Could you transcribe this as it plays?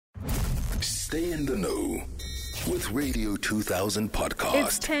Stay in the know with Radio 2000 podcast.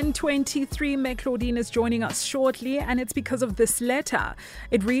 It's 10:23. Mme Claudine is joining us shortly, and it's because of this letter.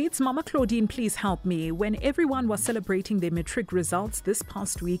 It reads, Mme Claudine, please help me. When everyone was celebrating their matric results this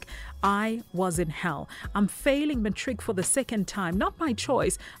past week, I was in hell. I'm failing matric for the second time, not by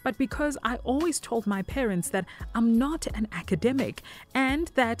choice, but because I always told my parents that I'm not an academic and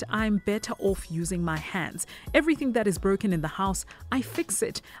that I'm better off using my hands. Everything that is broken in the house, I fix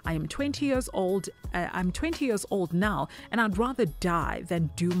it. I am 20 years old. I'm 20 years old now, and I'd rather die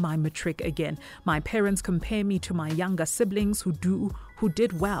than do my matric again. My parents compare me to my younger siblings who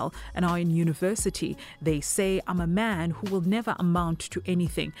did well and are in university. They say I'm a man who will never amount to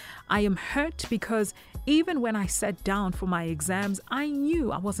anything. I am hurt because even when I sat down for my exams, I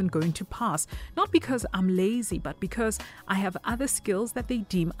knew I wasn't going to pass. Not because I'm lazy, but because I have other skills that they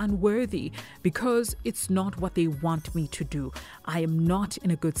deem unworthy, because it's not what they want me to do. I am not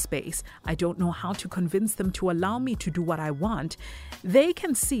in a good space. I don't know how to convince them to allow me to do what I want. They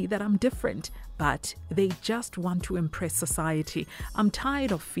can see that I'm different, but they just want to impress society. I'm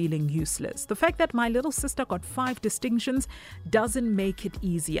tired of feeling useless. The fact that my little sister got 5 distinctions doesn't make it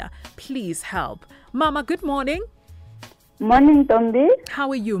easier. Please help. Mama, good morning. Morning, Tombi. How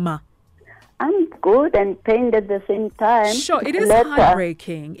are you, Ma? I'm good and pained at the same time. Sure, it is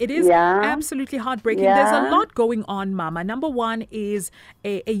heartbreaking. It is absolutely heartbreaking. Yeah. There's a lot going on, Mama. Number one is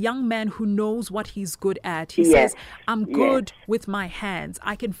a young man who knows what he's good at. He says, I'm good with my hands.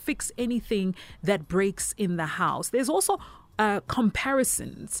 I can fix anything that breaks in the house. There's also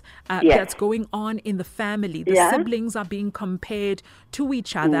comparisons that's going on in the family. The siblings are being compared to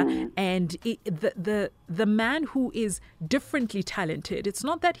each other, and the man who is differently talented, it's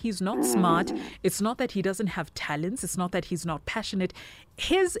not that he's not smart, it's not that he doesn't have talents, it's not that he's not passionate.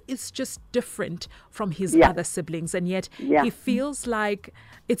 His is just different from his other siblings, and yet he feels like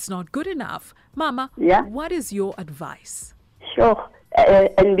it's not good enough. Mama, what is your advice? Sure.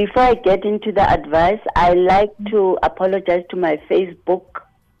 And before I get into the advice, I like to apologize to my Facebook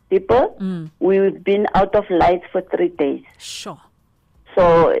people. We've been out of lights for 3 days. Sure.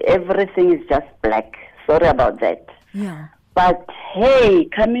 So everything is just black. Sorry about that. Yeah. But hey,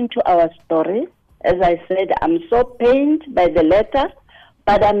 coming to our story, as I said, I'm so pained by the letter,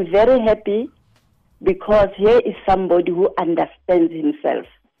 but I'm very happy because here is somebody who understands himself.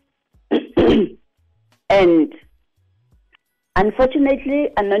 And unfortunately,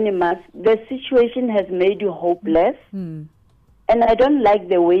 Anonymous, the situation has made you hopeless, and I don't like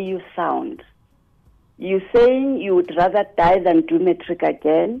the way you sound. You're saying you would rather die than do matric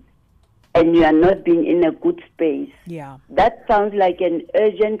again, and you are not being in a good space. Yeah. That sounds like an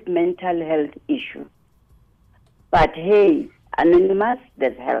urgent mental health issue. But hey, Anonymous,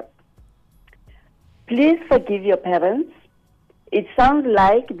 there's help. Please forgive your parents. It sounds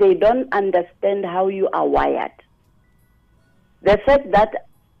like they don't understand how you are wired. The fact that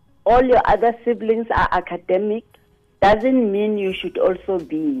all your other siblings are academic doesn't mean you should also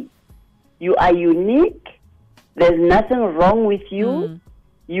be. You are unique. There's nothing wrong with you.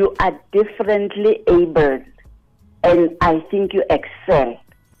 You are differently abled. And I think you excel.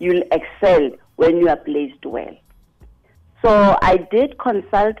 You'll excel when you are placed well. So I did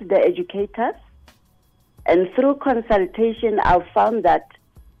consult the educators. And through consultation, I've found that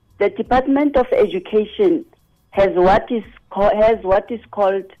the Department of Education has what is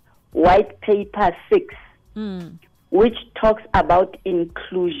called White Paper 6, which talks about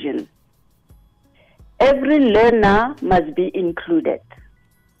inclusion. Every learner must be included.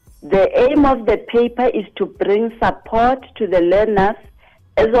 The aim of the paper is to bring support to the learners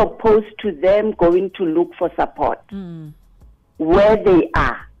as opposed to them going to look for support where they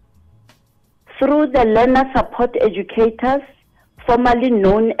are. Through the learner support educators, formerly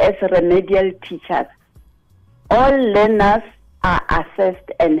known as remedial teachers, all learners are assessed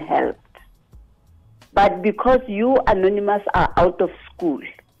and helped. But because you, Anonymous, are out of school,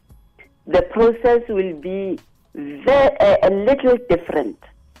 the process will be a little different.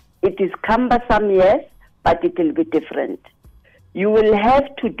 It is cumbersome, yes, but it will be different. You will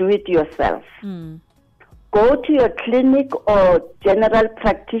have to do it yourself. Go to your clinic or general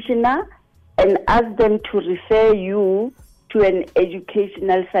practitioner and ask them to refer you to an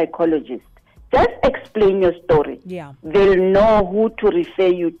educational psychologist. Just explain your story. Yeah. They'll know who to refer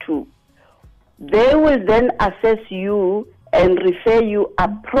you to. They will then assess you and refer you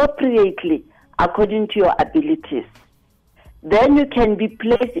appropriately according to your abilities. Then you can be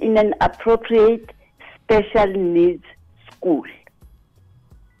placed in an appropriate special needs school.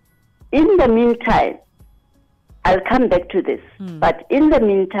 In the meantime, I'll come back to this, but in the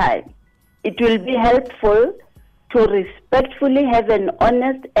meantime, it will be helpful to respectfully have an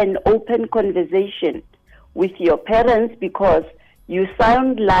honest and open conversation with your parents, because you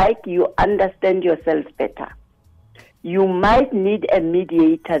sound like you understand yourselves better. You might need a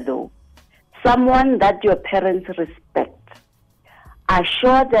mediator, though, someone that your parents respect.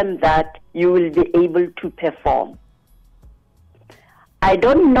 Assure them that you will be able to perform. I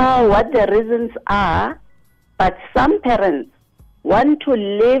don't know what the reasons are, but some parents want to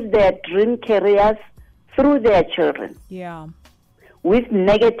live their dream careers through their children. Yeah. With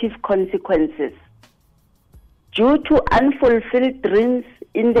negative consequences. Due to unfulfilled dreams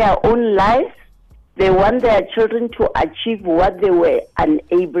in their own lives, they want their children to achieve what they were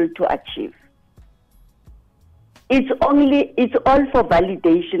unable to achieve. It's all for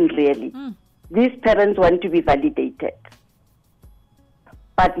validation, really. These parents want to be validated.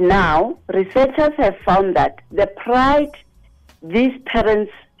 But now, researchers have found that the pride these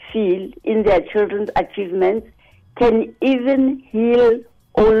parents feel in their children's achievements can even heal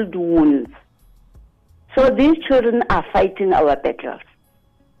old wounds. So these children are fighting our battles.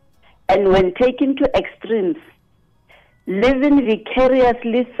 And when taken to extremes, living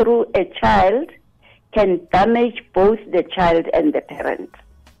vicariously through a child can damage both the child and the parent.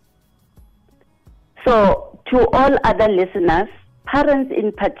 So to all other listeners, parents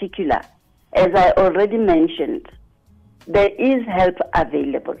in particular, as I already mentioned, there is help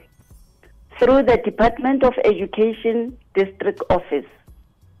available through the Department of Education District Office.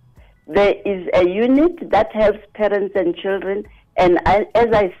 There is a unit that helps parents and children, and as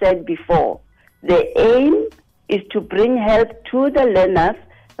I said before, the aim is to bring help to the learners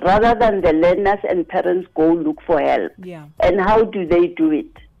rather than the learners and parents go look for help. Yeah. And how do they do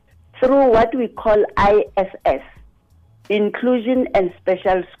it? Through what we call ISS, Inclusion and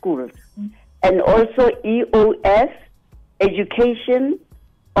Special Schools, and also EOS, Education,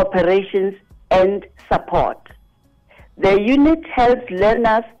 Operations and Support. The unit helps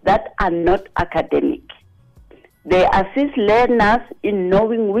learners that are not academic. They assist learners in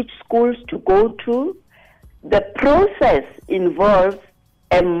knowing which schools to go to. The process involves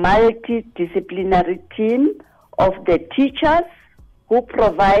a multidisciplinary team of the teachers who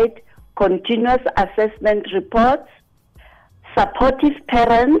provide continuous assessment reports, supportive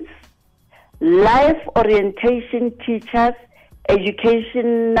parents, life orientation teachers,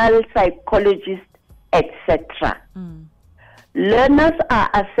 educational psychologists, etc. Learners are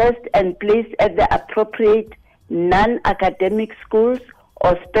assessed and placed at the appropriate non-academic schools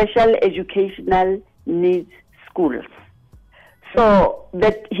or special educational needs schools. So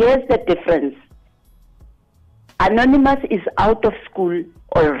here's the difference. Anonymous is out of school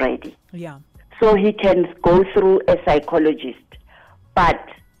already. Yeah. So he can go through a psychologist. But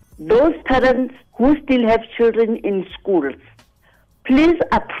those parents who still have children in schools, please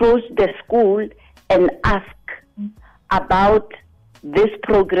approach the school and ask about this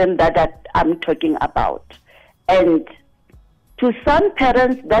program that I'm talking about. And to some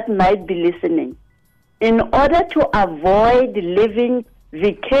parents that might be listening, in order to avoid living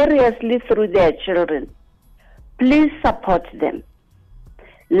vicariously through their children, please support them.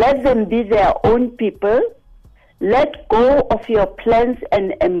 Let them be their own people. Let go of your plans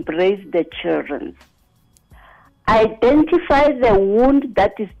and embrace the children. Identify the wound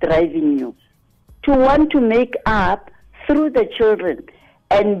that is driving you to want to make up through the children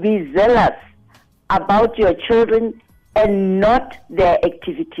and be zealous about your children and not their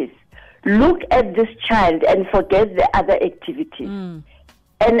activities. Look at this child and forget the other activities.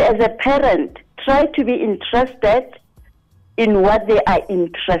 And as a parent, try to be interested in what they are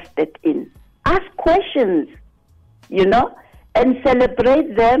interested in. Ask questions, and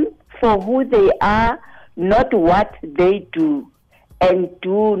celebrate them for who they are, not what they do. And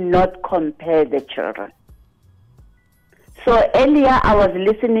do not compare the children. So earlier I was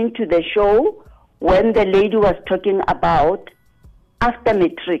listening to the show when the lady was talking about after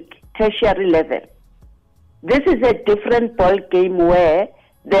matric, tertiary level. This is a different ball game where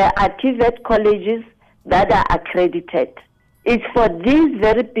there are TVET colleges that are accredited. It's for these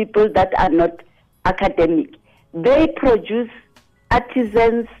very people that are not academic. They produce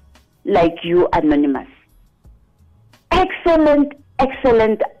artisans like you, Anonymous. Excellent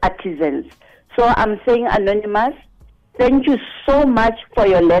artisans. So I'm saying, Anonymous, thank you so much for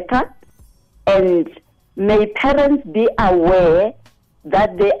your letter, and may parents be aware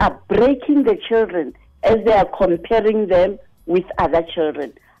that they are breaking the children as they are comparing them with other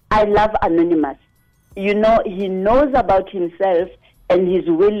children. I love Anonymous. He knows about himself and he's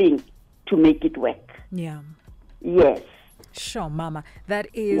willing to make it work. Yeah. Yes. Sure, Mama. That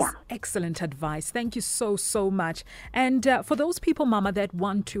is excellent advice. Thank you so much. And for those people, Mama, that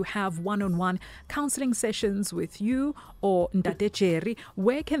want to have one-on-one counseling sessions with you or Ndate Jerry,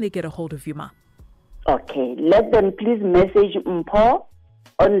 where can they get a hold of you, Ma? Okay, let them please message Mpho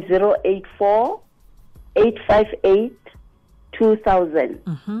on 084 858 2000.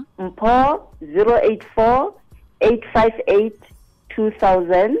 Mpho 084 858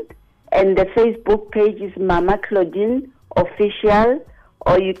 2000. And the Facebook page is Mme Claudine Official,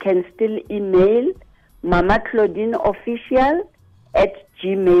 or you can still email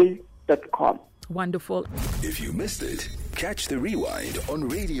mamaclaudineofficial@gmail.com. Wonderful. If you missed it, catch the rewind on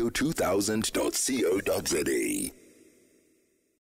radio2000.co.za.